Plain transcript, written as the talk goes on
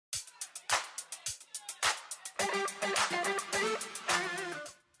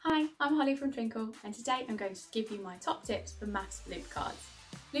Hi, I'm Holly from Twinkl, and today I'm going to give you my top tips for maths loop cards.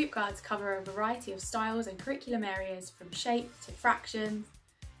 Loop cards cover a variety of styles and curriculum areas from shape to fractions,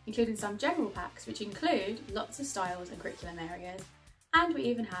 including some general packs which include lots of styles and curriculum areas, and we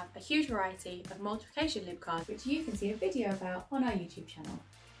even have a huge variety of multiplication loop cards which you can see a video about on our YouTube channel.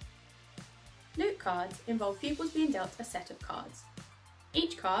 Loop cards involve pupils being dealt a set of cards.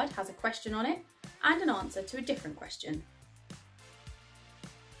 Each card has a question on it and an answer to a different question.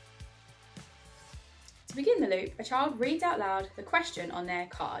 To begin the loop, a child reads out loud the question on their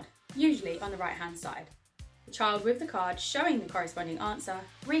card, usually on the right hand side. The child with the card showing the corresponding answer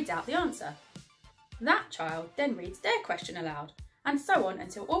reads out the answer. That child then reads their question aloud, and so on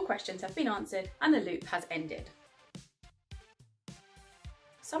until all questions have been answered and the loop has ended.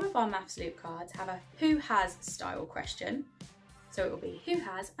 Some of our maths loop cards have a who has style question, so it will be who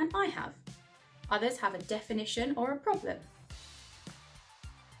has and I have. Others have a definition or a problem.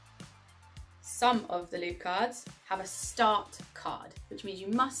 Some of the loop cards have a start card, which means you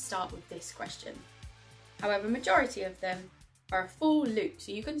must start with this question. However, majority of them are a full loop,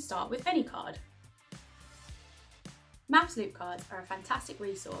 so you can start with any card. Maths loop cards are a fantastic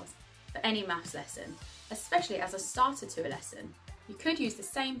resource for any maths lesson, especially as a starter to a lesson. You could use the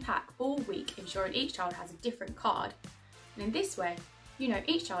same pack all week, ensuring each child has a different card, and in this way, you know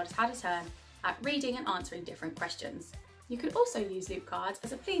each child has had a turn at reading and answering different questions. You could also use loop cards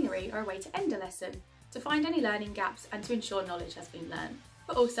as a plenary or a way to end a lesson, to find any learning gaps and to ensure knowledge has been learned.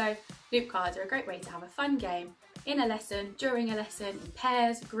 But also, loop cards are a great way to have a fun game in a lesson, during a lesson, in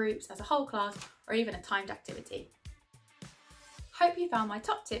pairs, groups, as a whole class, or even a timed activity. Hope you found my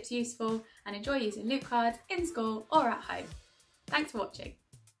top tips useful and enjoy using loop cards in school or at home. Thanks for watching.